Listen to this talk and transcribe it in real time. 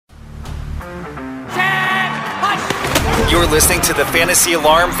You're listening to the Fantasy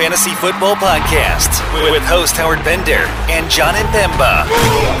Alarm Fantasy Football Podcast with host Howard Bender and John Impemba.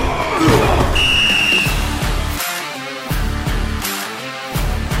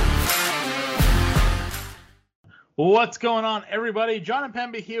 What's going on, everybody? John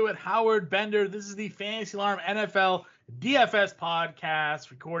Impemba here with Howard Bender. This is the Fantasy Alarm NFL DFS podcast,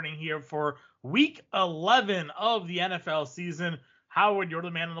 recording here for Week 11 of the NFL season. Howard, you're the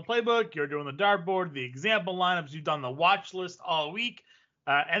man on the playbook. You're doing the dartboard, the example lineups. You've done the watch list all week.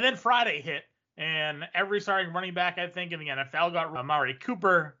 And then Friday hit, and every starting running back, I think, in the NFL got Amari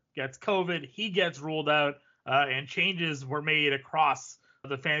Cooper gets COVID. He gets ruled out, and changes were made across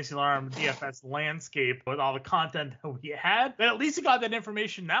the Fantasy Alarm DFS landscape with all the content that we had. But at least you got that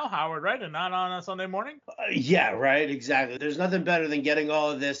information now, Howard, right? And not on a Sunday morning? Yeah, right. Exactly. There's nothing better than getting all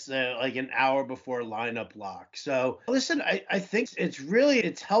of this like an hour before lineup lock. So listen, I think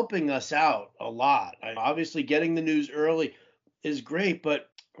it's helping us out a lot. Obviously getting the news early is great, but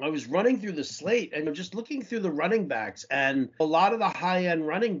I was running through the slate and just looking through the running backs, and a lot of the high-end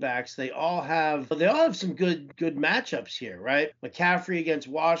running backs, they all have some good matchups here, right? McCaffrey against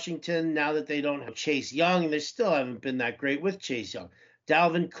Washington, now that they don't have Chase Young, they still haven't been that great with Chase Young.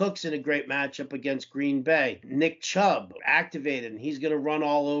 Dalvin Cook's in a great matchup against Green Bay. Nick Chubb activated, and he's going to run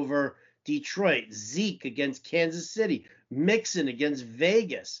all over Detroit. Zeke against Kansas City. Mixon against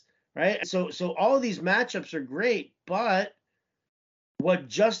Vegas, right? So all of these matchups are great, but what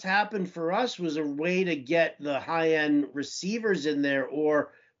just happened for us was a way to get the high-end receivers in there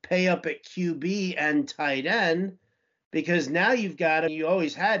or pay up at QB and tight end, because now you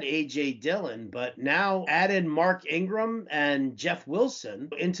always had A.J. Dillon, but now added Mark Ingram and Jeff Wilson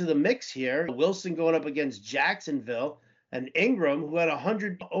into the mix here. Wilson going up against Jacksonville, and Ingram, who had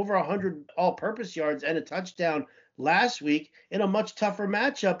over 100 all-purpose yards and a touchdown last week, in a much tougher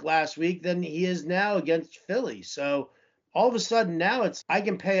matchup last week than he is now against Philly. So all of a sudden now I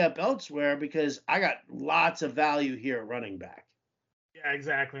can pay up elsewhere because I got lots of value here at running back. Yeah,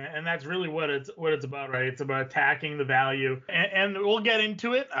 exactly. And that's really what it's about, right? It's about attacking the value. And we'll get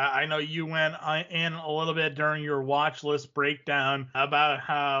into it. I know you went in a little bit during your watch list breakdown about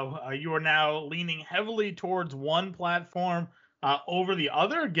how you are now leaning heavily towards one platform over the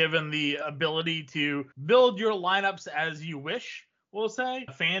other, given the ability to build your lineups as you wish. We'll say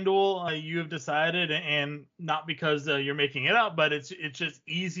FanDuel, you have decided, and not because you're making it up, but it's just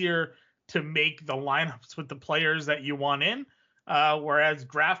easier to make the lineups with the players that you want in. Whereas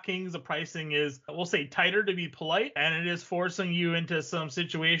DraftKings, the pricing is, we'll say, tighter to be polite, and it is forcing you into some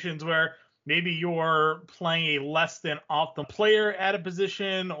situations where maybe you're playing a less than optimal player at a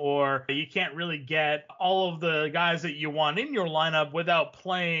position, or you can't really get all of the guys that you want in your lineup without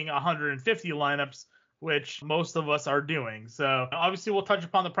playing 150 lineups, which most of us are doing. So obviously we'll touch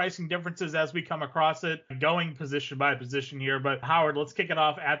upon the pricing differences as we come across it, going position by position here. But Howard, let's kick it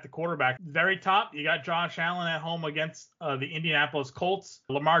off at the quarterback. Very top, you got Josh Allen at home against the Indianapolis Colts.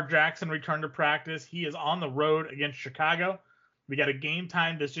 Lamar Jackson returned to practice. He is on the road against Chicago. We got a game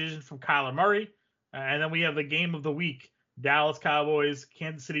time decision from Kyler Murray. And then we have the game of the week, Dallas Cowboys,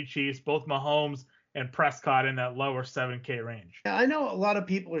 Kansas City Chiefs, both Mahomes and Prescott in that lower 7K range. Yeah, I know a lot of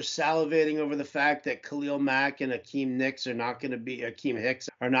people are salivating over the fact that Khalil Mack and Akeem Hicks are not going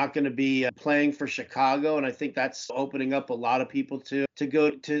to be playing for Chicago, and I think that's opening up a lot of people to go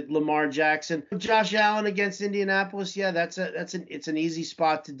to Lamar Jackson. Josh Allen against Indianapolis, yeah, it's an easy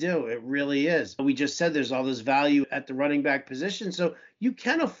spot to do. It really is. We just said there's all this value at the running back position, so you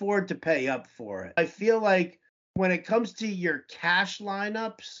can afford to pay up for it. I feel like when it comes to your cash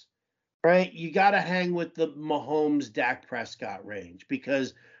lineups, right, you got to hang with the Mahomes, Dak Prescott range,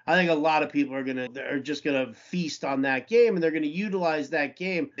 because I think a lot of people are just gonna feast on that game, and they're gonna utilize that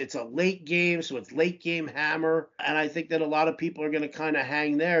game. It's a late game, so it's late game hammer, and I think that a lot of people are gonna kind of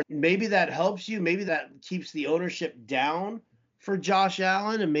hang there. Maybe that helps you. Maybe that keeps the ownership down for Josh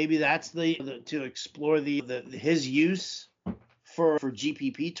Allen, and maybe that's to explore his use for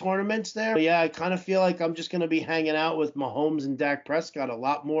GPP tournaments there. But yeah, I kind of feel like I'm just gonna be hanging out with Mahomes and Dak Prescott a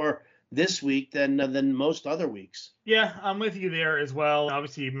lot more this week than most other weeks. Yeah, I'm with you there as well.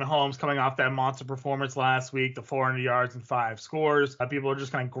 Obviously, Mahomes coming off that monster performance last week, the 400 yards and 5 scores. People are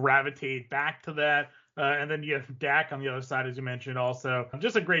just going to gravitate back to that. And then you have Dak on the other side, as you mentioned, also.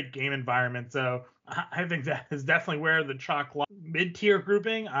 Just a great game environment. So I think that is definitely where the chalk mid-tier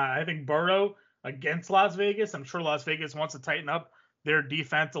grouping. I think Burrow against Las Vegas. I'm sure Las Vegas wants to tighten up their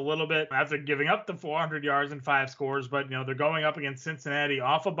defense a little bit after giving up the 400 yards and 5 scores. But, they're going up against Cincinnati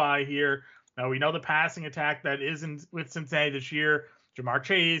off a bye here. We know the passing attack that is with Cincinnati this year. Jamar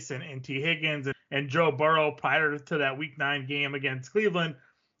Chase and T. Higgins and Joe Burrow prior to that Week 9 game against Cleveland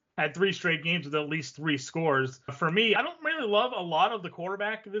had 3 straight games with at least 3 scores. For me, I don't really love a lot of the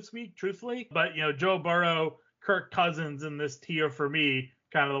quarterback this week, truthfully. But, Joe Burrow, Kirk Cousins in this tier for me,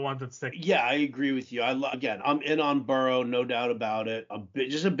 kind of the ones that stick. Yeah, I agree with you. Again, I'm in on Burrow, no doubt about it.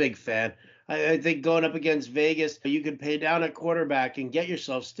 Just a big fan. I think going up against Vegas, you could pay down at quarterback and get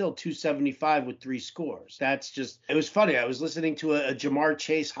yourself still 275 with 3 scores. It was funny. I was listening to a Jamar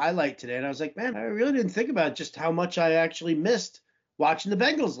Chase highlight today, and I was like, man, I really didn't think about just how much I actually missed watching the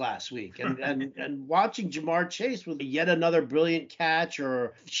Bengals last week and watching Jamar Chase with yet another brilliant catch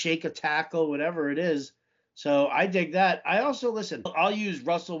or shake a tackle, whatever it is. So I dig that. I also, I'll use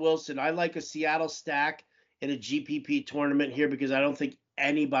Russell Wilson. I like a Seattle stack in a GPP tournament here because I don't think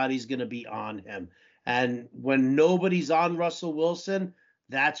anybody's going to be on him. And when nobody's on Russell Wilson,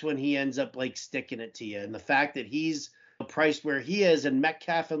 that's when he ends up sticking it to you. And the fact that he's priced where he is and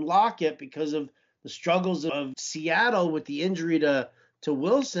Metcalf and Lockett because of the struggles of Seattle with the injury to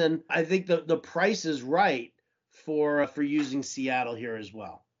Wilson, I think the price is right for using Seattle here as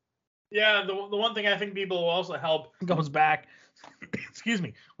well. Yeah, the one thing I think people will also help goes back. Excuse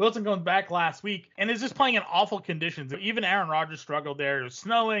me. Wilson comes back last week and is just playing in awful conditions. Even Aaron Rodgers struggled there. It was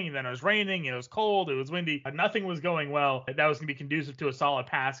snowing, and then it was raining, it was cold, it was windy. Nothing was going well. That was going to be conducive to a solid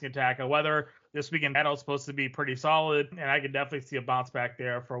passing attack. Weather this weekend was supposed to be pretty solid, and I could definitely see a bounce back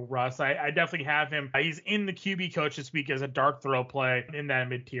there for Russ. I definitely have him. He's in the QB coach this week as a dark throw play in that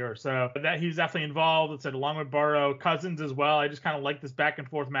mid-tier. So that he's definitely involved. It said along with Burrow, Cousins as well. I just kind of like this back and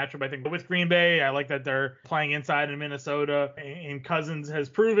forth matchup. I think with Green Bay, I like that they're playing inside in Minnesota, and Cousins has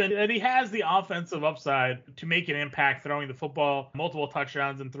proven that he has the offensive upside to make an impact throwing the football. Multiple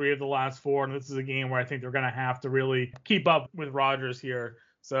touchdowns in 3 of the last 4, and this is a game where I think they're going to have to really keep up with Rodgers here.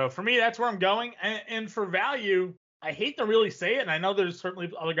 So for me, that's where I'm going. And for value, I hate to really say it, and I know there's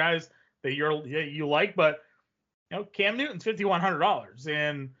certainly other guys that you like, but Cam Newton's $5,100,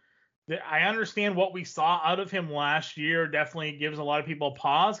 and I understand what we saw out of him last year definitely gives a lot of people a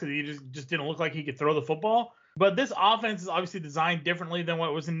pause because he just didn't look like he could throw the football. But this offense is obviously designed differently than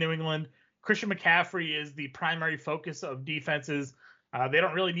what was in New England. Christian McCaffrey is the primary focus of defenses. They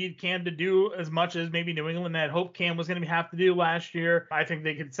don't really need Cam to do as much as maybe New England had hoped Cam was going to have to do last year. I think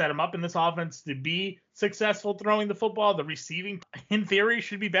they could set him up in this offense to be successful throwing the football. The receiving, in theory,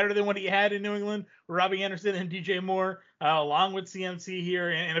 should be better than what he had in New England with Robbie Anderson and DJ Moore, along with CMC here.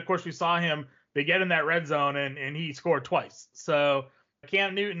 And of course, we saw him. They get in that red zone, and he scored twice. So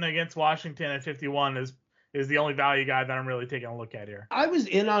Cam Newton against Washington at 51 is the only value guy that I'm really taking a look at here. I was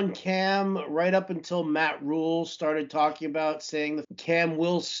in on Cam right up until Matt Rule started talking about saying that Cam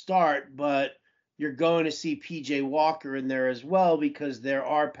will start, but you're going to see PJ Walker in there as well because there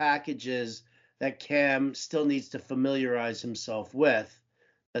are packages that Cam still needs to familiarize himself with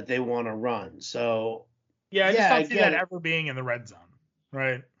that they want to run. So yeah, I just don't see that ever being in the red zone,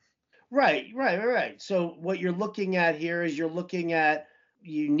 right? Right. So what you're looking at here is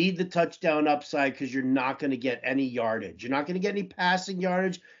you need the touchdown upside because you're not going to get any yardage. You're not going to get any passing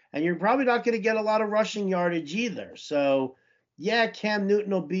yardage, and you're probably not going to get a lot of rushing yardage either. So, yeah, Cam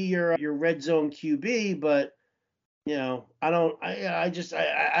Newton will be your red zone QB, but I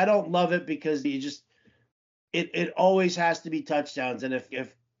don't love it because it always has to be touchdowns, and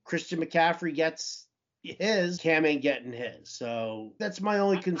if Christian McCaffrey gets his, Cam ain't getting his. So that's my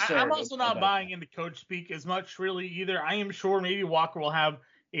only concern. I'm also not buying into coach speak as much really either. I am sure maybe Walker will have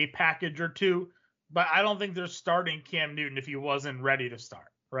a package or two, but I don't think they're starting Cam Newton if he wasn't ready to start,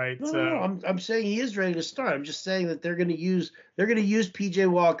 right? No, I'm saying he is ready to start. I'm just saying that they're going to use PJ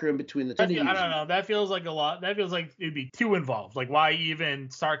Walker in between the two. I don't know. That feels like a lot. That feels like it'd be too involved. Like why even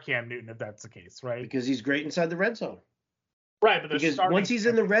start Cam Newton if that's the case, right? Because he's great inside the red zone. Right, but because once he's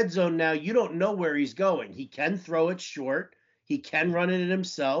in the red zone now, you don't know where he's going. He can throw it short. He can run it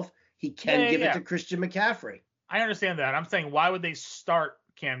himself. He can give it to Christian McCaffrey. I understand that. I'm saying why would they start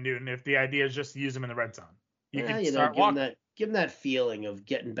Cam Newton if the idea is just to use him in the red zone? You can start give him that feeling of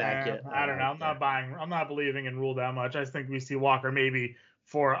getting back in. I don't know. I'm not believing in Rule that much. I just think we see Walker maybe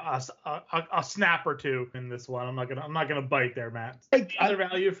for a snap or two in this one. I'm not gonna bite there, Matt. Other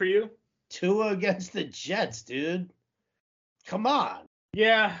value for you? Tua against the Jets, dude. Come on.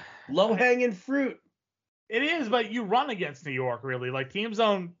 Yeah. Low-hanging fruit. It is, but you run against New York, really. Like, teams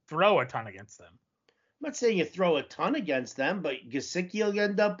don't throw a ton against them. I'm not saying you throw a ton against them, but Gesicki will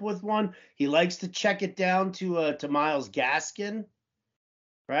end up with one. He likes to check it down to Myles Gaskin,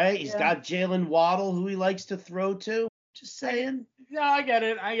 right? He's got Jalen Waddle, who he likes to throw to. Just saying. No, I get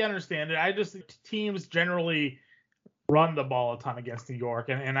it. I understand it. Teams generally run the ball a ton against New York,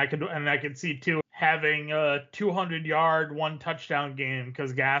 and I could see too having a 200-yard, 1 touchdown game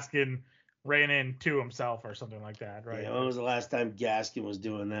because Gaskin ran into himself or something like that, right? Yeah, when was the last time Gaskin was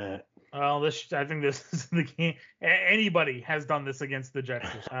doing that? Well, I think this is the game. Anybody has done this against the Jets.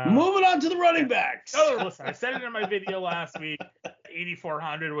 Moving on to the running backs. Oh, listen, I said it in my video last week.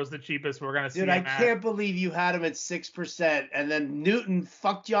 8,400 was the cheapest we're going to see. Dude, I can't believe you had him at 6%, and then Newton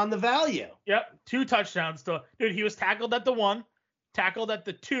fucked you on the value. Yep, 2 touchdowns still. Dude, he was tackled at the 1, tackled at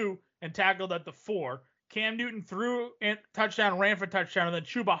the 2, and tackled at the 4. Cam Newton threw a touchdown, ran for touchdown, and then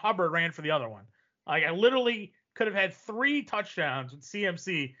Chuba Hubbard ran for the other one. Like, I literally could have had 3 touchdowns with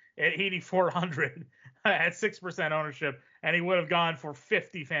CMC at 8,400 at 6% ownership, and he would have gone for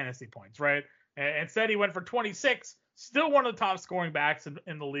 50 fantasy points, right? And instead, he went for 26, still one of the top scoring backs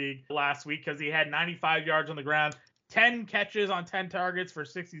in the league last week because he had 95 yards on the ground, 10 catches on 10 targets for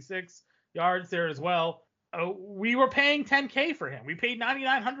 66 yards there as well. We were paying $10K for him. We paid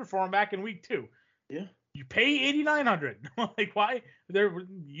 $9,900 for him back in week 2. Yeah. You pay $8,900. Like, why?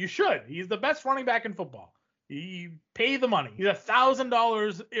 You should. He's the best running back in football. You pay the money. He's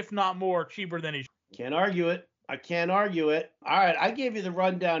 $1,000, if not more, cheaper than he should. Can't argue it. I can't argue it. All right, I gave you the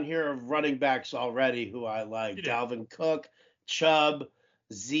rundown here of running backs already who I like. Dalvin Cook, Chubb,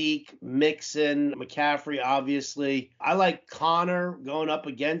 Zeke, Mixon, McCaffrey, obviously. I like Connor going up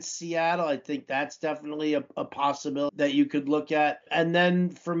against Seattle. I think that's definitely a possibility that you could look at. And then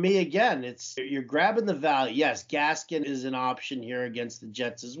for me, again, you're grabbing the value. Yes, Gaskin is an option here against the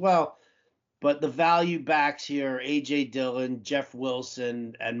Jets as well. But the value backs here are A.J. Dillon, Jeff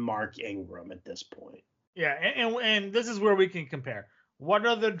Wilson, and Mark Ingram at this point. Yeah, and this is where we can compare. What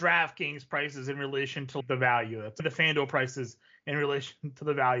are the DraftKings prices in relation to the value? That's the FanDuel prices in relation to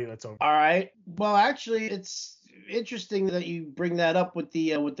the value that's over. All right. Well, actually, it's interesting that you bring that up with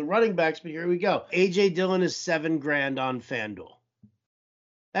the running backs, but here we go. A.J. Dillon is $7,000 on FanDuel.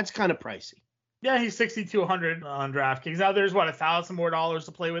 That's kind of pricey. Yeah, he's $6,200 on DraftKings. Now there's $1,000 more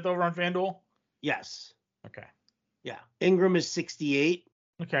to play with over on FanDuel. Yes. Okay. Yeah. Ingram is 68.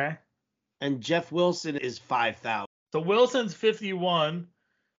 Okay. And Jeff Wilson is 5,000. So Wilson's 51.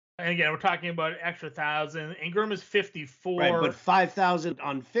 And again, we're talking about extra 1,000. Ingram is 54. Right, but 5,000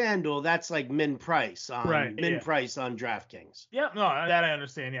 on FanDuel, that's like min price on price on DraftKings. Yeah, no, that I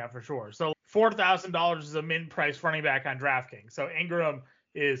understand. Yeah, for sure. So $4,000 is a min price running back on DraftKings. So Ingram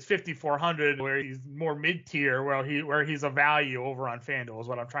is 5,400, where he's more mid tier, where he's a value over on FanDuel is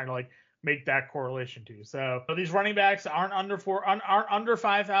what I'm trying to make that correlation to. So these running backs aren't under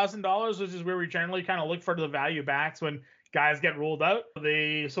 $5,000, which is where we generally kind of look for the value backs when guys get ruled out.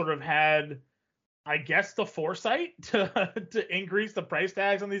 They sort of had, I guess, the foresight to increase the price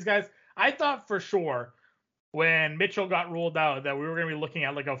tags on these guys. I thought for sure when Mitchell got ruled out that we were going to be looking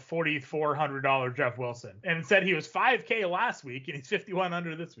at like a $4,400 Jeff Wilson. And instead he was $5K last week and he's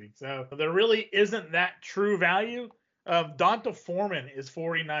 $5,100 this week. So there really isn't that true value. Donta Foreman is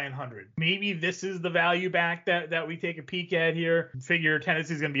 $4,900. Maybe this is the value back that we take a peek at here. Figure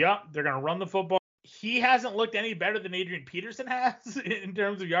Tennessee's going to be up. They're going to run the football. He hasn't looked any better than Adrian Peterson has in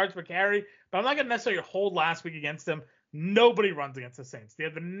terms of yards per carry, but I'm not going to necessarily hold last week against him. Nobody runs against the Saints. They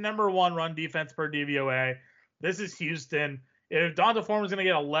have the number 1 run defense per DVOA. This is Houston. If Donta Foreman's going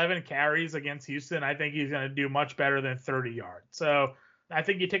to get 11 carries against Houston, I think he's going to do much better than 30 yards. So I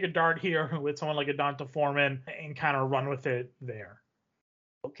think you take a dart here with someone like a Donta Foreman and kind of run with it there.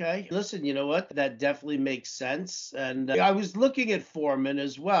 Okay. Listen, you know what? That definitely makes sense. And I was looking at Foreman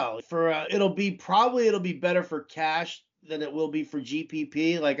as well. For it'll be better for cash than it will be for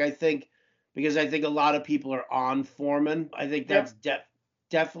GPP. Because I think a lot of people are on Foreman. I think that's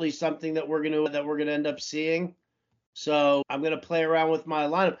definitely something that we're gonna end up seeing. So I'm gonna play around with my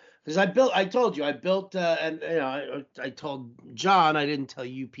lineup. Because I told I told John, I didn't tell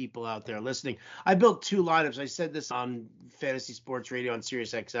you people out there listening. I built 2 lineups. I said this on Fantasy Sports Radio on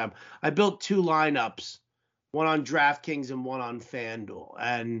Sirius XM. I built 2 lineups, one on DraftKings and one on FanDuel.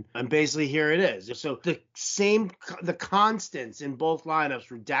 And basically here it is. So the constants in both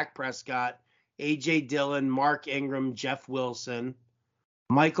lineups were Dak Prescott, A.J. Dillon, Mark Ingram, Jeff Wilson,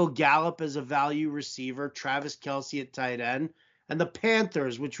 Michael Gallup as a value receiver, Travis Kelce at tight end, and the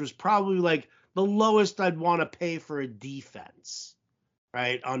Panthers, which was probably like the lowest I'd want to pay for a defense,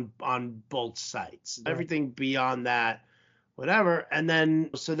 right, on both sides. Right. Everything beyond that, whatever. And then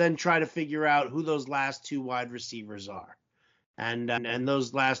try to figure out who those last 2 wide receivers are. And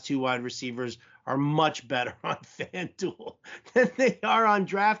those last 2 wide receivers are much better on FanDuel than they are on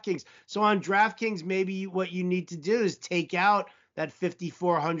DraftKings. So on DraftKings, maybe what you need to do is take out that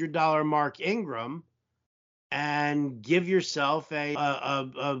 $5,400 Mark Ingram and give yourself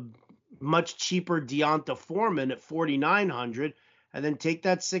a much cheaper Donta Foreman at $4,900, and then take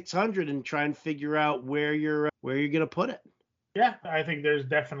that $600 and try and figure out where you're going to put it. Yeah, I think there's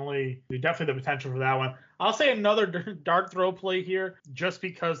definitely the potential for that one. I'll say another dart throw play here, just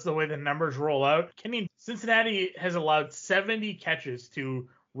because the way the numbers roll out. Cincinnati has allowed 70 catches to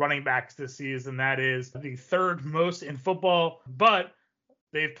running backs this season. That is the third most in football, but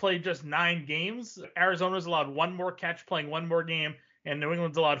they've played just 9 games. Arizona's allowed 1 more catch playing 1 more game, and New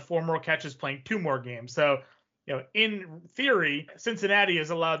England's allowed 4 more catches playing 2 more games. So, in theory, Cincinnati has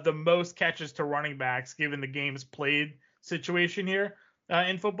allowed the most catches to running backs given the games played situation here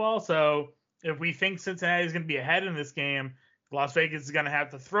in football. So if we think Cincinnati is going to be ahead in this game, Las Vegas is going to have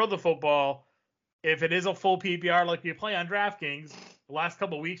to throw the football. If it is a full PPR like you play on DraftKings, the last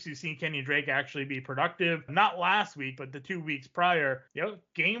couple of weeks you've seen Kenny Drake actually be productive. Not last week, but the 2 weeks prior.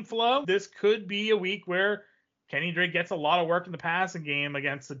 Game flow, this could be a week where Kenny Drake gets a lot of work in the passing game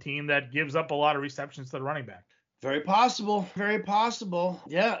against a team that gives up a lot of receptions to the running back. Very possible. Very possible.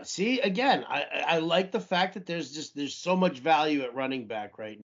 Yeah. See, again, I like the fact that there's so much value at running back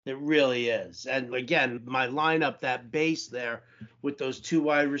right now. It really is. And again, my lineup, that base there with those 2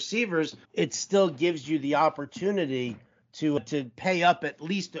 wide receivers, it still gives you the opportunity to pay up at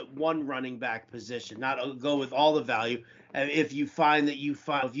least at one running back position, not go with all the value. And if you find that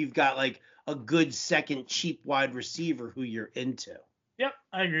if you've got like a good second cheap wide receiver who you're into. Yep,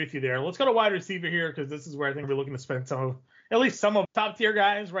 I agree with you there. Let's go to wide receiver here because this is where I think we're looking to spend at least some of top tier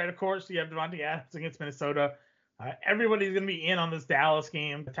guys, right? Of course, you have Devontae Adams against Minnesota. Everybody's going to be in on this Dallas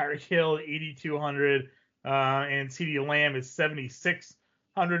game. Tyreek Hill, 8,200, and CeeDee Lamb is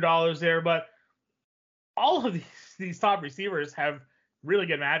 $7,600 there. But all of these top receivers have really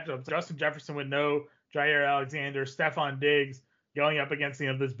good matchups. Justin Jefferson with no Jair Alexander, Stephon Diggs going up against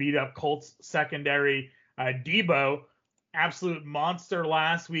this beat up Colts secondary. Debo, absolute monster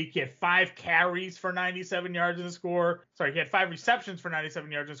last week. He had 5 carries for 97 yards in the score. Sorry, he had 5 receptions for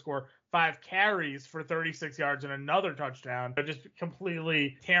 97 yards in the score, 5 carries for 36 yards and another touchdown. Just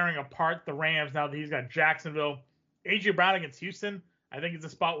completely tearing apart the Rams now that he's got Jacksonville. A.J. Brown against Houston, I think it's a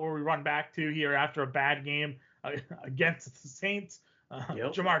spot where we run back to here after a bad game against the Saints.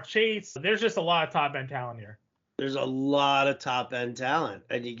 Jamar Chase. There's just a lot of top-end talent here. There's a lot of top-end talent,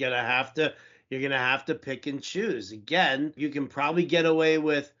 and you're going to have to pick and choose. Again, you can probably get away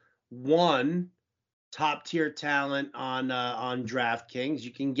with one top-tier talent on DraftKings.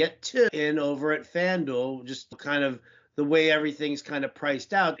 You can get 2 in over at FanDuel, just kind of the way everything's kind of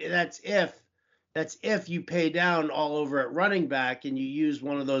priced out. That's if you pay down all over at running back and you use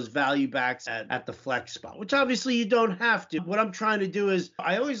one of those value backs at the flex spot, which obviously you don't have to. What I'm trying to do is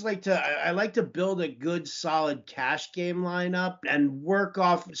I like to build a good solid cash game lineup and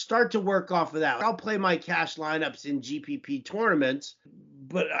start to work off of that. I'll play my cash lineups in GPP tournaments,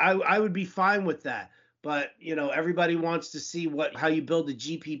 but I would be fine with that. But, everybody wants to see how you build a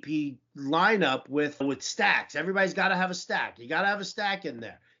GPP lineup with stacks. Everybody's got to have a stack. You got to have a stack in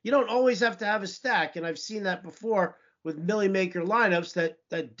there. You don't always have to have a stack, and I've seen that before with Millie Maker lineups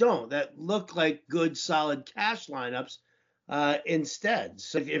that look like good, solid cash lineups instead.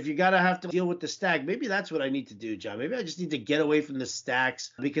 So if you got to have to deal with the stack, maybe that's what I need to do, John. Maybe I just need to get away from the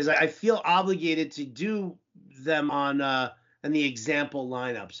stacks because I feel obligated to do them on and the example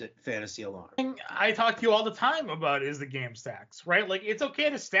lineups at Fantasy Alarm. I talk to you all the time about is the game stacks, right? Like it's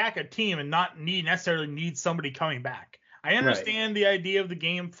okay to stack a team and not necessarily need somebody coming back. I understand the idea of the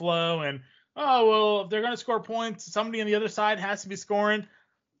game flow and, if they're going to score points, somebody on the other side has to be scoring.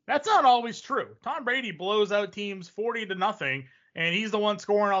 That's not always true. Tom Brady blows out teams 40-0, and he's the one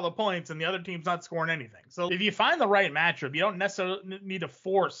scoring all the points, and the other team's not scoring anything. So if you find the right matchup, you don't necessarily need to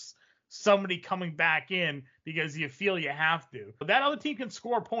force somebody coming back in because you feel you have to. But that other team can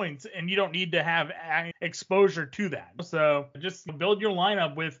score points, and you don't need to have exposure to that. So just build your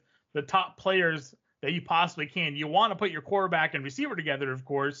lineup with the top players that you possibly can. You want to put your quarterback and receiver together, of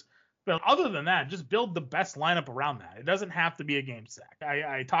course, but other than that, just build the best lineup around that. It doesn't have to be a game stack.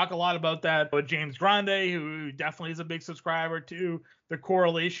 I talk a lot about that with James Grande, who definitely is a big subscriber to the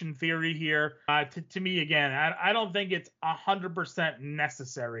correlation theory here. To me, again, I don't think it's 100%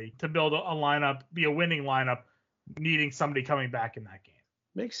 necessary to build a lineup, be a winning lineup, needing somebody coming back in that game.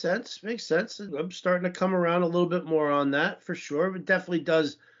 Makes sense. I'm starting to come around a little bit more on that for sure. It definitely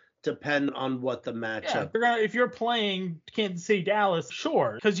does depend on what the matchup. Yeah, if you're playing Kansas City Dallas,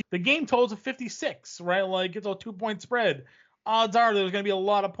 sure, because the game total's a 56, right? Like it's a 2-point spread. Odds are there's going to be a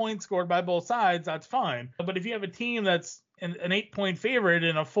lot of points scored by both sides. That's fine. But if you have a team that's an 8-point favorite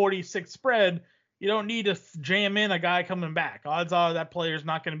in a 46 spread, you don't need to jam in a guy coming back. Odds are that player's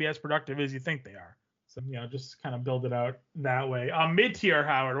not going to be as productive as you think they are. So, just kind of build it out that way. Mid-tier,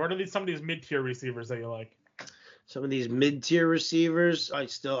 Howard. What are some of these mid-tier receivers that you like? some of these mid-tier receivers. I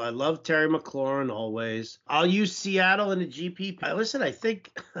love Terry McLaurin always. I'll use Seattle in the GP. Listen, I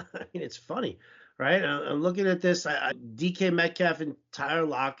think, it's funny, right? I'm looking at this. DK Metcalf and Tyler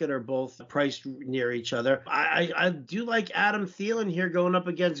Lockett are both priced near each other. I do like Adam Thielen here going up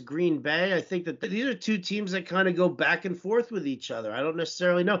against Green Bay. I think that these are two teams that kind of go back and forth with each other. I don't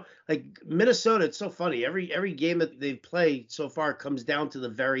necessarily know. Like Minnesota, it's so funny. Every game that they've played so far comes down to the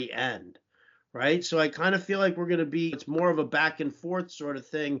very end. Right. So I kind of feel like it's more of a back and forth sort of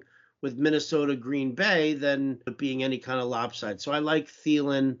thing with Minnesota Green Bay than it being any kind of lopsided. So I like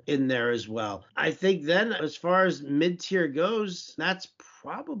Thielen in there as well. I think then as far as mid-tier goes, that's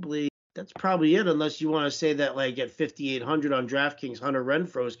probably it, unless you want to say that like at 5,800 on DraftKings, Hunter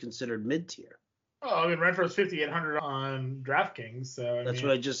Renfrow is considered mid-tier. Oh, I mean, Renfrow's 5,800 on DraftKings. So that's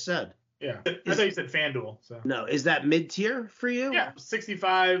what I just said. Yeah. I thought you said FanDuel. So no, is that mid-tier for you? Yeah,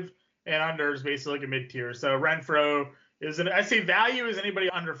 65 and under is basically like a mid-tier. So Renfrow I say value is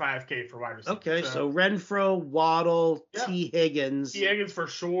anybody under 5K for wide receiver. Okay, so Renfrow, Waddle, yeah. T. Higgins. T. Higgins for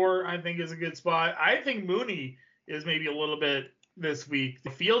sure, I think, is a good spot. I think Mooney is maybe a little bit this week.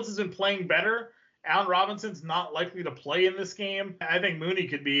 The Fields has been playing better. Allen Robinson's not likely to play in this game. I think Mooney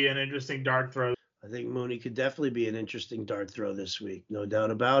could be an interesting dart throw. I think Mooney could definitely be an interesting dart throw this week, no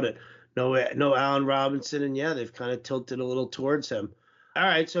doubt about it. No Allen Robinson, and yeah, they've kind of tilted a little towards him. All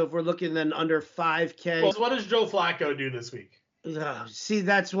right, so if we're looking then under 5K. Well, so what does Joe Flacco do this week? See,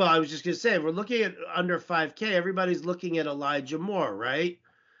 that's what I was just going to say. If we're looking at under 5K, everybody's looking at Elijah Moore, right?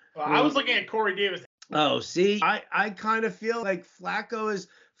 Well, I was looking at Corey Davis. Oh, see, I kind of feel like Flacco's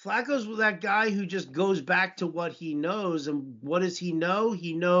that guy who just goes back to what he knows. And what does he know?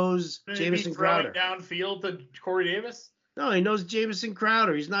 He knows Jamison Crowder. Downfield to Corey Davis? No, he knows Jamison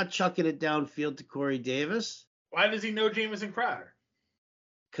Crowder. He's not chucking it downfield to Corey Davis. Why does he know Jamison Crowder?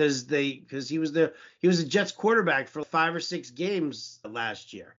 Because he was a Jets quarterback for 5 or 6 games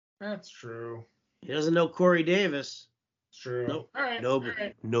last year. That's true. He doesn't know Corey Davis. It's true. No, all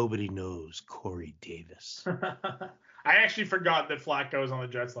right. Nobody knows Corey Davis. I actually forgot that Flacco was on the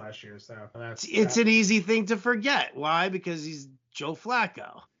Jets last year, so it's an easy thing to forget. Why? Because he's Joe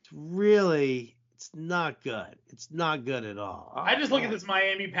Flacco. It's not good. It's not good at all. I just look at this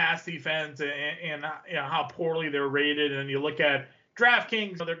Miami pass defense and how poorly they're rated, and you look at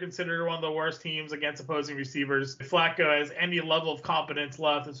DraftKings, they're considered one of the worst teams against opposing receivers. If Flacco has any level of competence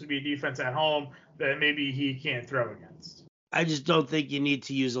left, this would be a defense at home that maybe he can't throw against. I just don't think you need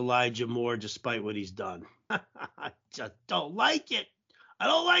to use Elijah Moore despite what he's done. I just don't like it. I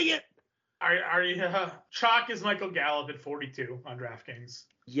don't like it. Are you chalk is Michael Gallup at 42 on DraftKings?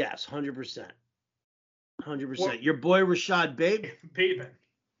 Yes, 100%. 100%. Your boy Rashad Bateman.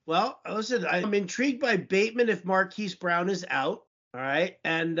 Well, listen, I'm intrigued by Bateman if Marquise Brown is out. All right.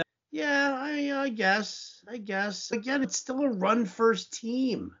 And I guess. Again, it's still a run-first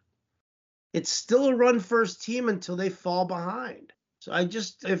team. It's still a run-first team until they fall behind. So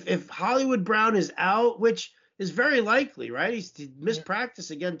if Hollywood Brown is out, which is very likely, right? He missed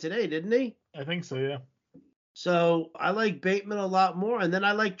practice again today, didn't he? I think so, yeah. So I like Bateman a lot more. And then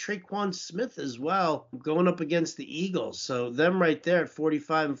I like Traquan Smith as well, going up against the Eagles. So them right there at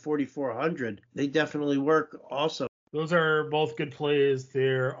 45 and 4,400, they definitely work also. Those are both good plays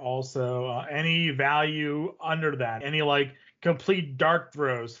there also. Any value under that? Any like complete dart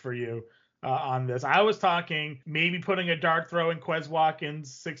throws for you on this? I was talking maybe putting a dart throw in Quez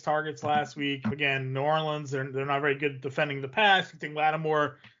Watkins, 6 targets last week. Again, New Orleans, they're not very good defending the pass. You think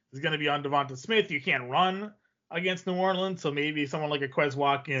Lattimore is going to be on Devonta Smith. You can't run against New Orleans, so maybe someone like a Quez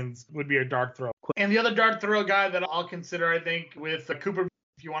Watkins would be a dart throw. And the other dart throw guy that I'll consider, I think, with Cooper,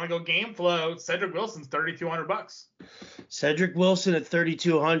 if you want to go game flow, Cedric Wilson's $3,200. Cedric Wilson at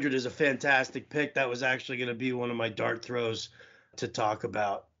 3,200 is a fantastic pick. That was actually going to be one of my dart throws to talk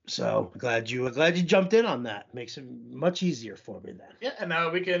about. So glad you jumped in on that. Makes it much easier for me then. Yeah, and now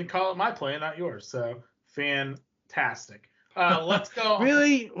we can call it my play, not yours. So fantastic. Let's go.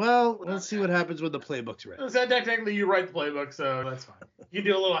 Really? Well, let's see what happens when the playbook's ready. So technically, you write the playbook, so that's fine. You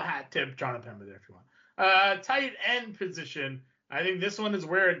can do a little hat tip, Jonathan, there if you want. Tight end position. I think this one is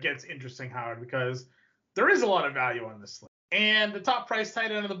where it gets interesting, Howard, because there is a lot of value on this slate. And the top price tight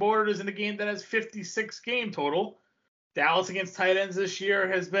end on the board is in a game that has 56 game total. Dallas against tight ends this year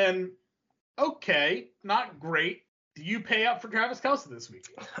has been okay, not great. Do you pay up for Travis Kelce this week?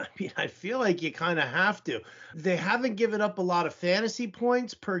 I mean, I feel like you kind of have to. They haven't given up a lot of fantasy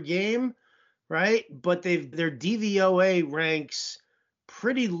points per game, right? But their DVOA ranks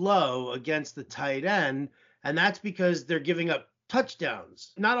pretty low against the tight end, and that's because they're giving up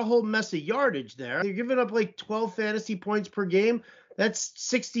touchdowns. Not a whole mess of yardage there. They're giving up like 12 fantasy points per game. That's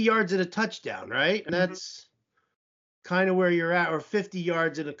 60 yards at a touchdown, right? And that's kind of where you're at, or 50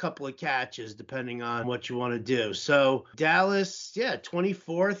 yards and a couple of catches, depending on what you want to do. So Dallas,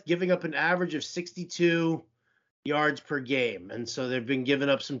 24th, giving up an average of 62 yards per game. And so they've been giving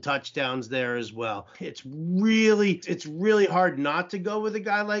up some touchdowns there as well. It's really hard not to go with a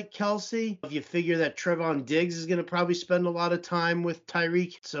guy like Kelce. If you figure that Trevon Diggs is going to probably spend a lot of time with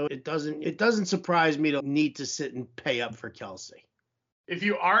Tyreek. So it doesn't surprise me to need to sit and pay up for Kelce. If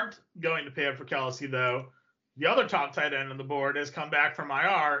you aren't going to pay up for Kelce, though, the other top tight end on the board has come back from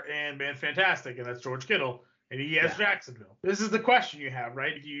IR and been fantastic, and that's George Kittle, and he has Jacksonville. This is the question you have,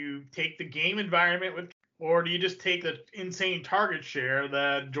 right? Do you take the game environment with, or do you just take the insane target share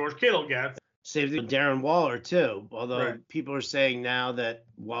that George Kittle gets? Same thing with Darren Waller too. Although people are saying now that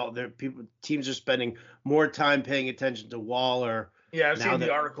teams are spending more time paying attention to Waller. Yeah, I've seen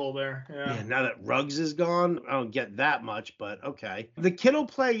the article there. Yeah, now that Ruggs is gone, I don't get that much, but okay. The Kittle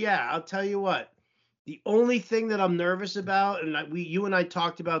play, I'll tell you what. The only thing that I'm nervous about, and you and I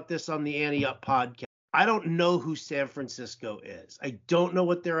talked about this on the Ante Up podcast, I don't know who San Francisco is. I don't know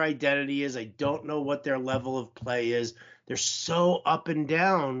what their identity is. I don't know what their level of play is. They're so up and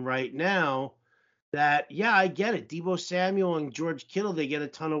down right now that, I get it. Deebo Samuel and George Kittle, they get a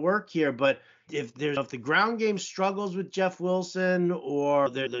ton of work here. But if the ground game struggles with Jeff Wilson, or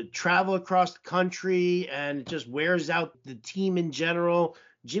the travel across the country and it just wears out the team in general,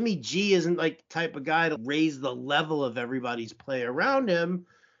 Jimmy G isn't like the type of guy to raise the level of everybody's play around him.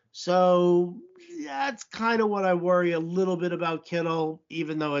 So that's kind of what I worry a little bit about Kittle,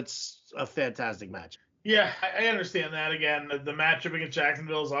 even though it's a fantastic match. Yeah, I understand that. Again, the matchup against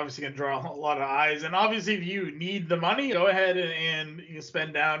Jacksonville is obviously going to draw a lot of eyes. And obviously, if you need the money, go ahead and you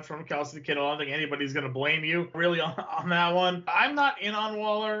spend down from Kelce to Kittle. I don't think anybody's going to blame you really on that one. I'm not in on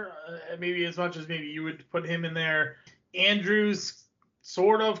Waller, maybe as much as maybe you would put him in there. Andrews,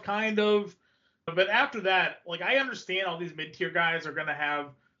 sort of, kind of. But after that, like, I understand all these mid-tier guys are going to have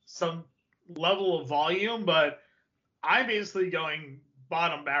some level of volume, but I'm basically going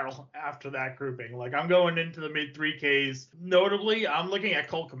bottom barrel after that grouping. Like, I'm going into the mid 3Ks. Notably, I'm looking at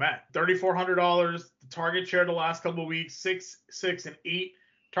Cole Kmet, $3,400. The target share the last couple of weeks, 6, and 8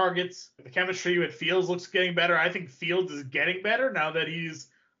 targets. The chemistry with Fields looks getting better. I think Fields is getting better now that he's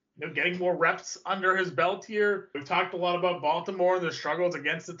getting more reps under his belt here. We've talked a lot about Baltimore and their struggles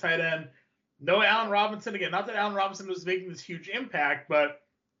against the tight end. No Allen Robinson again. Not that Allen Robinson was making this huge impact, but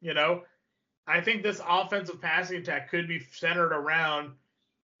I think this offensive passing attack could be centered around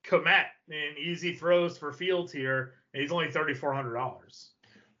Kmet and easy throws for Fields here. And he's only $3,400.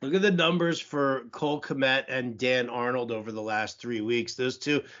 Look at the numbers for Cole Kmet and Dan Arnold over the last 3 weeks. Those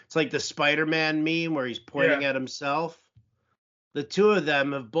two, it's like the Spider-Man meme where he's pointing at himself. The two of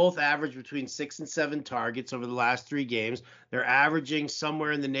them have both averaged between 6 and 7 targets over the last 3 games. They're averaging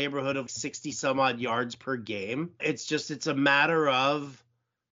somewhere in the neighborhood of 60 some odd yards per game. It's a matter of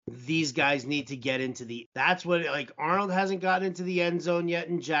these guys need to get into that's what, like, Arnold hasn't gotten into the end zone yet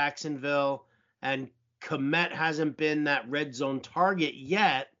in Jacksonville, and Kmet hasn't been that red zone target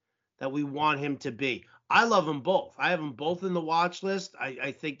yet that we want him to be. I love them both. I have them both in the watch list.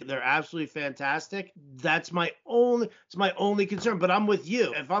 I think they're absolutely fantastic. It's my only concern. But I'm with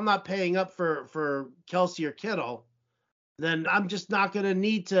you. If I'm not paying up for Kelce or Kittle, then I'm just not going to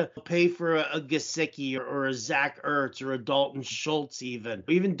need to pay for a Gesicki or a Zach Ertz or a Dalton Schultz even.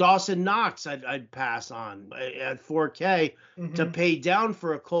 Even Dawson Knox I'd pass on at 4K to pay down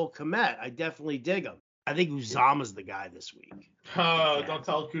for a Cole Kmet. I definitely dig him. I think Uzama's the guy this week. Oh, don't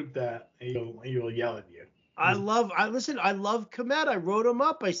tell Coop that. He will yell at you. I love Kmet. I wrote him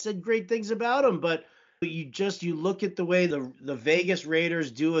up. I said great things about him, but you look at the way the Vegas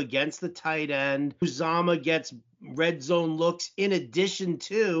Raiders do against the tight end. Uzama gets red zone looks in addition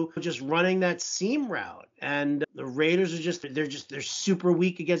to just running that seam route. And the Raiders they're super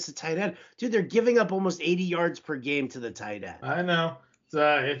weak against the tight end. Dude, they're giving up almost 80 yards per game to the tight end. I know.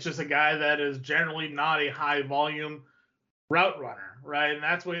 It's just a guy that is generally not a high volume route runner, right? And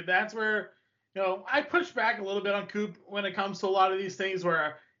that's where I push back a little bit on Coop when it comes to a lot of these things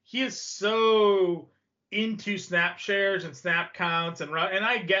where he is so into snap shares and snap counts and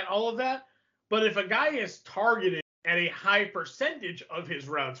I get all of that. But if a guy is targeted at a high percentage of his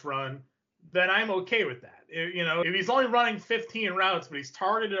routes run, then I'm okay with that. If he's only running 15 routes, but he's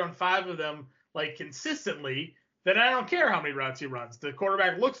targeted on 5 of them like consistently, then I don't care how many routes he runs. The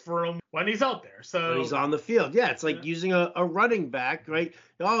quarterback looks for him when he's out there. So when he's on the field. Yeah, it's like using a running back, right?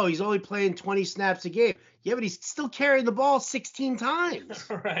 Oh, he's only playing 20 snaps a game. Yeah, but he's still carrying the ball 16 times.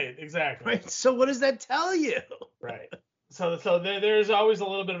 Right, exactly. Right. So what does that tell you? Right. So there's always a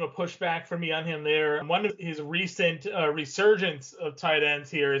little bit of a pushback for me on him there. One of his recent resurgence of tight ends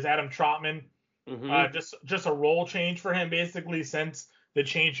here is Adam Trautman. Mm-hmm. Just a role change for him basically since the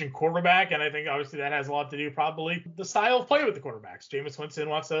change in quarterback, and I think obviously that has a lot to do probably the style of play with the quarterbacks. Jameis Winston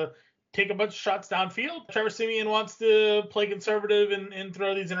wants to take a bunch of shots downfield. Trevor Siemian wants to play conservative and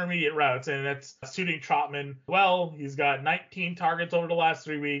throw these intermediate routes, and that's suiting Trotman well. He's got 19 targets over the last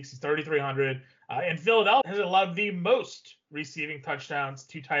 3 weeks. He's 3,300. And Philadelphia has allowed the most receiving touchdowns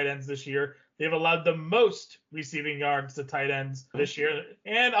to tight ends this year. They've allowed the most receiving yards to tight ends this year.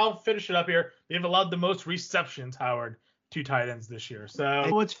 And I'll finish it up here. They've allowed the most receptions, Howard, to tight ends this year. So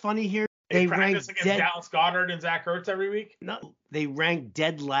what's funny here, they practice against Dallas Goedert and Zach Ertz every week. No, they rank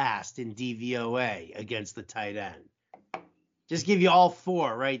dead last in DVOA against the tight end. Just give you all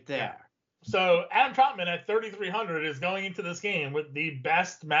 4 right there. Yeah. So Adam Trotman at 3,300 is going into this game with the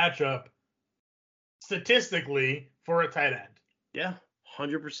best matchup statistically for a tight end. Yeah,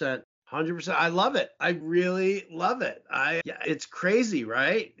 100%. 100%. I love it. I really love it. It's crazy,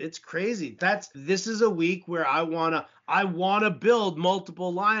 right? It's crazy. This is a week where I wanna build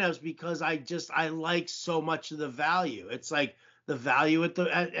multiple lineups because I like so much of the value. It's like the value at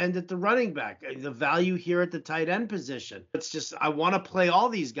the running back, the value here at the tight end position. It's just I want to play all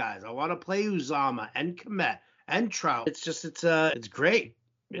these guys. I want to play Uzama and Kmet and Trout. It's great.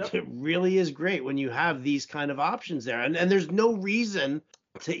 Yep. It really is great when you have these kind of options there, and there's no reason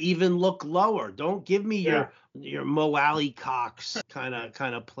to even look lower. Don't give me your Mo Alley Cox kind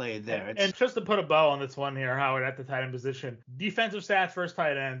of play there. And just to put a bow on this one here, Howard, at the tight end position, defensive stats versus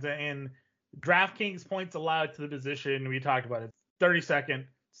tight ends, and DraftKings points allowed to the position. We talked about it. 32nd.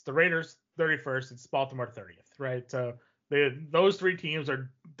 It's the Raiders 31st. It's Baltimore 30th, right? So those 3 teams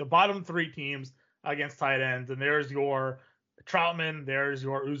are the bottom 3 teams against tight ends, and there's your Troutman, there's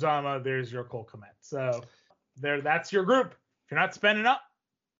your Uzama, there's your Cole Kmet. So that's your group. If you're not spending up,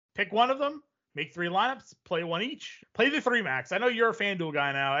 pick one of them, make 3 lineups, play one each. Play the 3 max. I know you're a FanDuel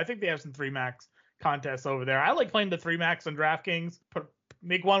guy now. I think they have some 3 max contests over there. I like playing the 3 max on DraftKings.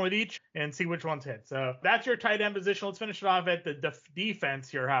 Make one with each and see which ones hit. So that's your tight end position. Let's finish it off at the defense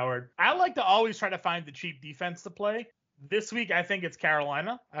here, Howard. I like to always try to find the cheap defense to play. This week, I think it's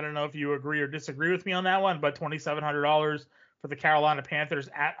Carolina. I don't know if you agree or disagree with me on that one, but $2,700 for the Carolina Panthers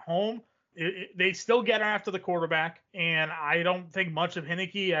at home. They still get after the quarterback, and I don't think much of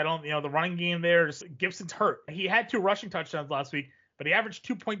Heineke. The running game there, Gibson's hurt. He had 2 rushing touchdowns last week, but he averaged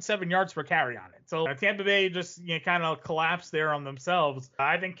 2.7 yards per carry on it. So Tampa Bay just kind of collapsed there on themselves.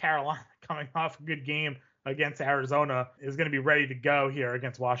 I think Carolina, coming off a good game against Arizona, is going to be ready to go here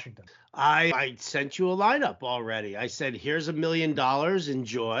against Washington. I sent you a lineup already. I said, here's $1 million.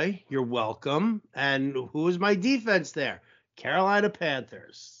 Enjoy. You're welcome. And who is my defense there? Carolina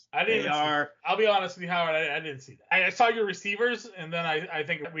Panthers. I'll be honest with you, Howard, I didn't see that. I saw your receivers, and then I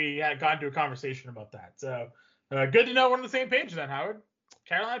think we had gone to a conversation about that. So good to know we're on the same page then, Howard.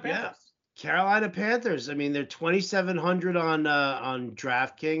 Carolina Panthers. Yeah. Carolina Panthers. I mean, they're 2,700 on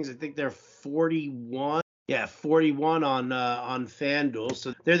DraftKings. I think they're 41. Yeah, 41 on FanDuel.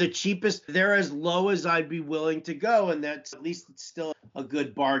 So they're the cheapest. They're as low as I'd be willing to go, and that's at least it's still a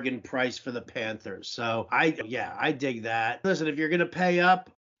good bargain price for the Panthers. So I dig that. Listen, if you're gonna pay up,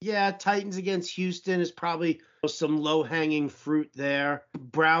 Titans against Houston is probably some low-hanging fruit there.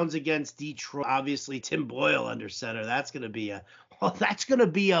 Browns against Detroit, obviously Tim Boyle under center. That's gonna be a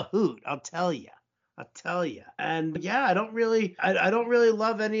hoot. I'll tell you. And I don't really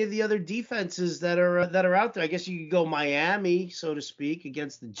love any of the other defenses that are out there. I guess you could go Miami, so to speak,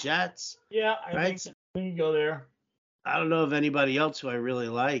 against the Jets. Yeah, I think we can go there. I don't know of anybody else who I really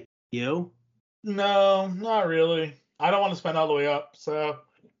like. You? No, not really. I don't want to spend all the way up, so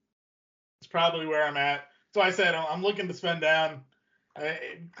it's probably where I'm at. So I said I'm looking to spend down.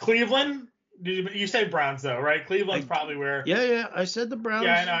 Cleveland. You said Browns though, right? Cleveland's probably where. Yeah. I said the Browns.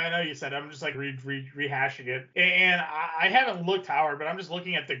 Yeah, I know you said it. I'm just like rehashing it. And I haven't looked, Howard, but I'm just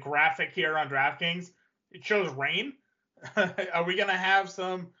looking at the graphic here on DraftKings. It shows rain. Are we gonna have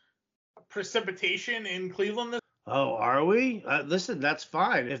some precipitation in Cleveland this? Oh, are we? Listen, that's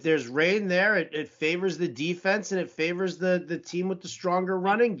fine. If there's rain there, it favors the defense and it favors the team with the stronger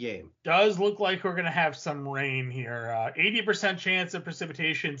running game. Does look like we're going to have some rain here. 80% chance of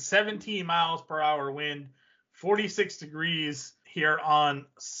precipitation, 17 miles per hour wind, 46 degrees here on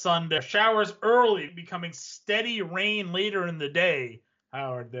Sunday. Showers early, becoming steady rain later in the day,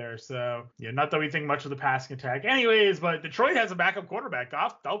 Howard, there. So, not that we think much of the passing attack. Anyways, but Detroit has a backup quarterback,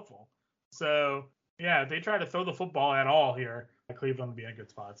 doubtful. So, if they try to throw the football at all here, Cleveland would be in a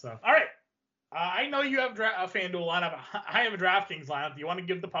good spot. So, all right. I know you have a FanDuel lineup. I have a DraftKings lineup. Do you want to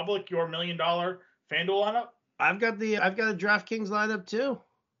give the public your $1 million FanDuel lineup? I've got a DraftKings lineup too.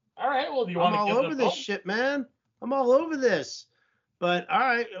 All right. Well, do you want to give I'm all over this shit, man. I'm all over this. But all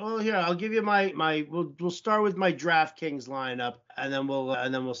right, well here I'll give you my we'll start with my DraftKings lineup and then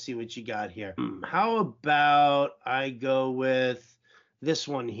we'll see what you got here. How about I go with this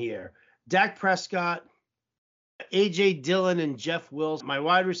one here? Dak Prescott, A.J. Dillon, and Jeff Wilson. My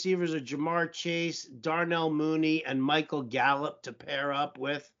wide receivers are Jamar Chase, Darnell Mooney, and Michael Gallup to pair up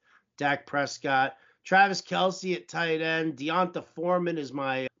with Dak Prescott. Travis Kelce at tight end. Deonta Foreman is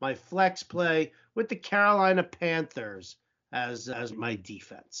my flex play with the Carolina Panthers as my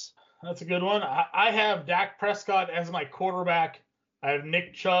defense. That's a good one. I have Dak Prescott as my quarterback. I have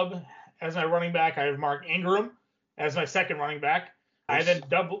Nick Chubb as my running back. I have Mark Ingram as my second running back. I then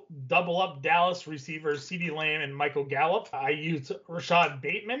double up Dallas receivers CeeDee Lamb and Michael Gallup. I use Rashad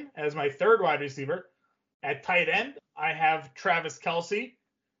Bateman as my third wide receiver. At tight end, I have Travis Kelce.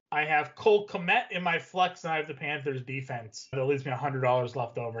 I have Cole Kmet in my flex, and I have the Panthers defense. That leaves me $100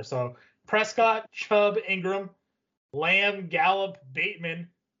 left over. So Prescott, Chubb, Ingram, Lamb, Gallup, Bateman,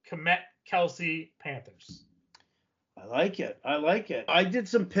 Kmet, Kelce, Panthers. I like it. I did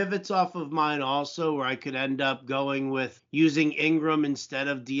some pivots off of mine also where I could end up going with using Ingram instead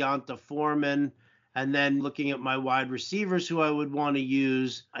of Deonta Foreman. And then looking at my wide receivers who I would want to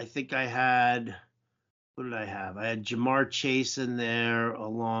use, I think I had, what did I have? I had Jamar Chase in there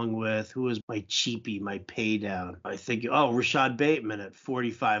along with, who was my cheapie, my pay down? I think, Rashad Bateman at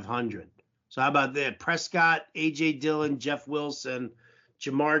 4,500. So how about that? Prescott, A.J. Dillon, Jeff Wilson,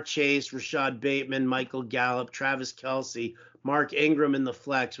 Jamar Chase, Rashad Bateman, Michael Gallup, Travis Kelce, Mark Ingram in the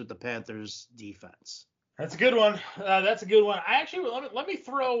flex with the Panthers defense. That's a good one. I actually let me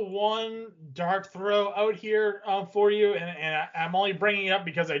throw one dart throw out here for you, and I'm only bringing it up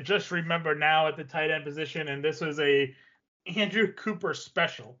because I just remember now at the tight end position, and this was a Andrew Cooper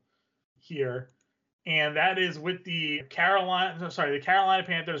special here, and that is with the Carolina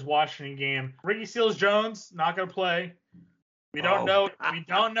Panthers Washington game. Ricky Seals-Jones not going to play. We don't know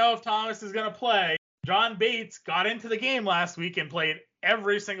if Thomas is going to play. John Bates got into the game last week and played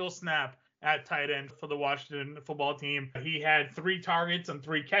every single snap at tight end for the Washington football team. He had 3 targets and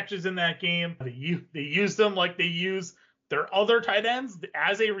 3 catches in that game. They used them like they use their other tight ends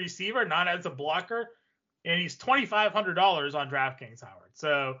as a receiver, not as a blocker. And he's $2,500 on DraftKings, Howard.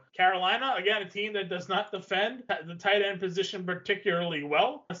 So Carolina, again, a team that does not defend the tight end position particularly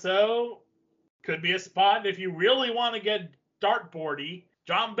well. So could be a spot if you really want to get dartboardy.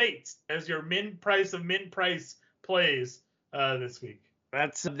 John Bates as your min price plays this week.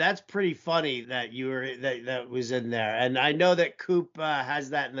 That's pretty funny that that was in there. And I know that Coop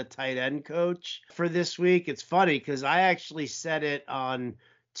has that in the tight end coach for this week. It's funny because I actually said it on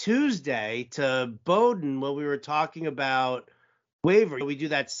Tuesday to Bowden when we were talking about waiver. We do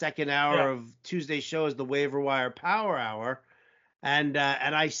that second hour of Tuesday's show as the waiver wire power hour. And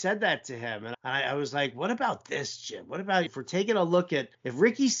I said that to him, and I was like, what about this, Jim? What about if we're taking a look at if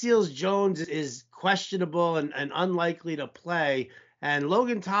Ricky Seals-Jones is questionable and unlikely to play, and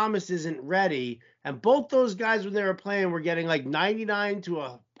Logan Thomas isn't ready, and both those guys when they were playing were getting like 99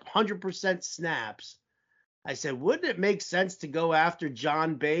 to 100% snaps, I said, wouldn't it make sense to go after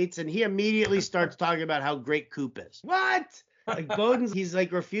John Bates? And he immediately starts talking about how great Coop is. What? Like Bowden's, he's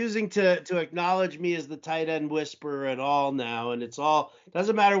like refusing to acknowledge me as the tight end whisperer at all now. And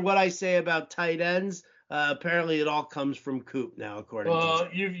doesn't matter what I say about tight ends. Apparently it all comes from Coop now, according to him. Well,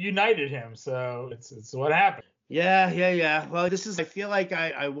 you've united him, so it's what happened. Yeah. Well, I feel like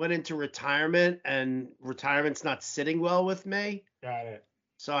I went into retirement and retirement's not sitting well with me. Got it.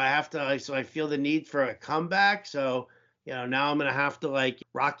 So I feel the need for a comeback. So, now I'm going to have to like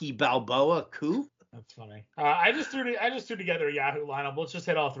Rocky Balboa Coop. That's funny. I just threw together a Yahoo lineup. Let's just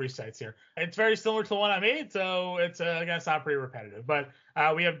hit all 3 sites here. It's very similar to the one I made, so it's gonna sound pretty repetitive. But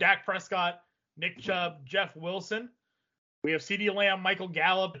we have Dak Prescott, Nick Chubb, Jeff Wilson. We have CeeDee Lamb, Michael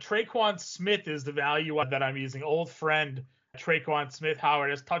Gallup. Tre'Quan Smith is the value that I'm using. Old friend Tre'Quan Smith.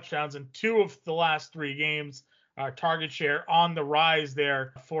 Howard has touchdowns in 2 of the last 3 games. Target share on the rise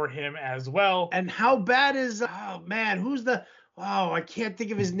there for him as well. And how bad is who's the I can't think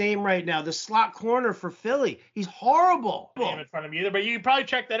of his name right now. The slot corner for Philly. He's horrible. Name in front of me either, but you can probably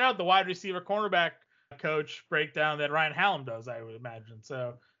check that out. The wide receiver cornerback coach breakdown that Ryan Hallam does, I would imagine.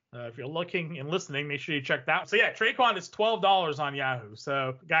 So if you're looking and listening, make sure you check that out. So yeah, Tre'Quan is $12 on Yahoo.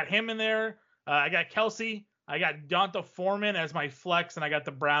 So got him in there. I got Kelce. I got Deonta Foreman as my flex, and I got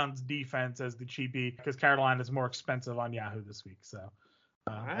the Browns defense as the cheapie because Carolina is more expensive on Yahoo this week. So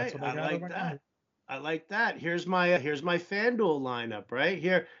all right, that's what I like that. I like that. Here's my FanDuel lineup right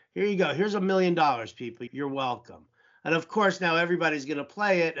here. Here you go. Here's $1 million, people. You're welcome. And of course, now everybody's going to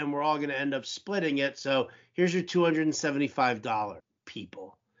play it, and we're all going to end up splitting it. So here's your $275,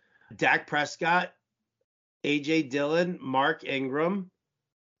 people. Dak Prescott, A.J. Dillon, Mark Ingram,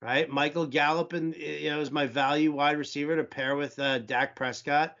 right? Michael Gallup is my value wide receiver to pair with Dak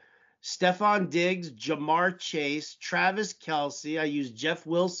Prescott. Stephon Diggs, Jamar Chase, Travis Kelce. I use Jeff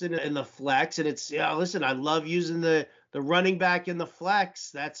Wilson in the flex, and listen, I love using the running back in the flex.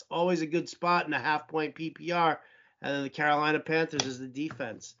 That's always a good spot in a half-point PPR. And then the Carolina Panthers is the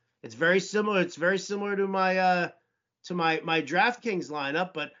defense. It's very similar. It's very similar to my DraftKings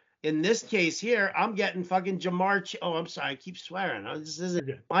lineup, but in this case here, I'm getting fucking Jamar. Oh, I'm sorry. I keep swearing. This isn't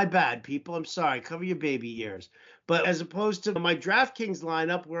my bad, people. I'm sorry. Cover your baby ears. But as opposed to my DraftKings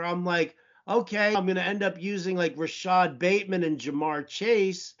lineup where I'm like, okay, I'm going to end up using like Rashad Bateman and Jamar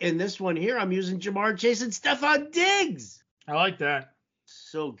Chase. In this one here, I'm using Jamar Chase and Stephon Diggs. I like that.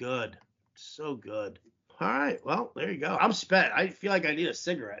 So good. So good. All right. Well, there you go. I'm spent. I feel like I need a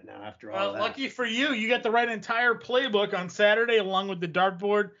cigarette now after all that. Lucky for you, you got the right entire playbook on Saturday along with the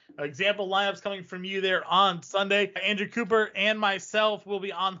dartboard. Example lineups coming from you there on Sunday. Andrew Cooper and myself will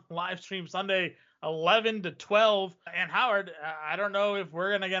be on live stream Sunday 11 to 12. And Howard, I don't know if we're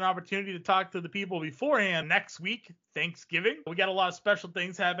going to get an opportunity to talk to the people beforehand next week, Thanksgiving. We got a lot of special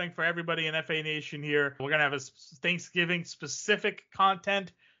things happening for everybody in FA Nation here. We're going to have a Thanksgiving specific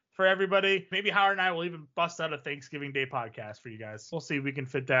content for everybody. Maybe Howard and I will even bust out a Thanksgiving Day podcast for you guys. We'll see if we can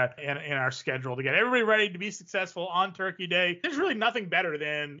fit that in our schedule to get everybody ready to be successful on Turkey Day. There's really nothing better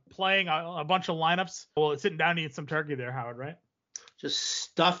than playing a bunch of lineups. Well, sitting down to eat some turkey there, Howard, right? Just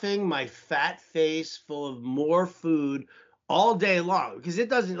stuffing my fat face full of more food all day long, because it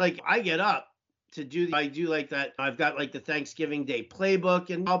doesn't, like, I get up to I do like that. I've got like the Thanksgiving Day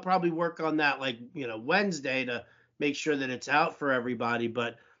playbook, and I'll probably work on that like, Wednesday to make sure that it's out for everybody.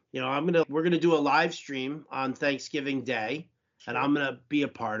 But we're gonna do a live stream on Thanksgiving Day, and I'm gonna be a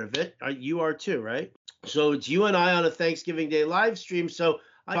part of it. You are too, right? So it's you and I on a Thanksgiving Day live stream. So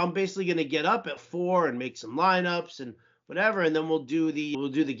I'm basically gonna get up at 4 and make some lineups and whatever, and then we'll do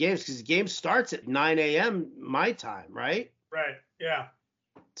the games, because the game starts at 9 a.m. my time, right? Right. Yeah.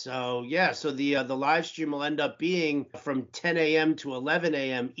 So the live stream will end up being from 10 a.m. to 11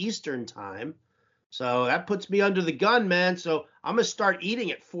 a.m. Eastern time. So that puts me under the gun, man. So I'm going to start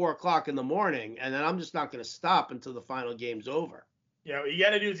eating at 4 o'clock in the morning, and then I'm just not going to stop until the final game's over. Yeah, what you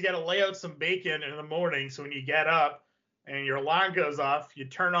got to do is you got to lay out some bacon in the morning, so when you get up and your alarm goes off, you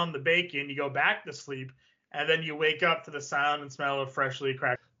turn on the bacon, you go back to sleep, and then you wake up to the sound and smell of freshly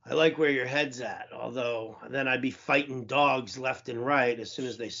cracked. I like where your head's at, although then I'd be fighting dogs left and right as soon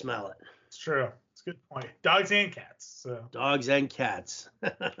as they smell it. It's true. It's a good point. Dogs and cats. So. Dogs and cats.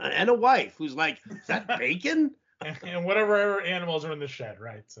 And a wife who's like, is that bacon? and whatever animals are in the shed,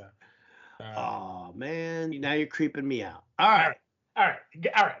 right? So. Oh, man. Now you're creeping me out. All right.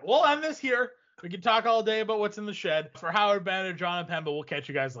 We'll end this here. We can talk all day about what's in the shed. For Howard Bender, John and Pemba, we'll catch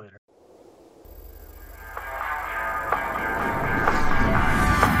you guys later.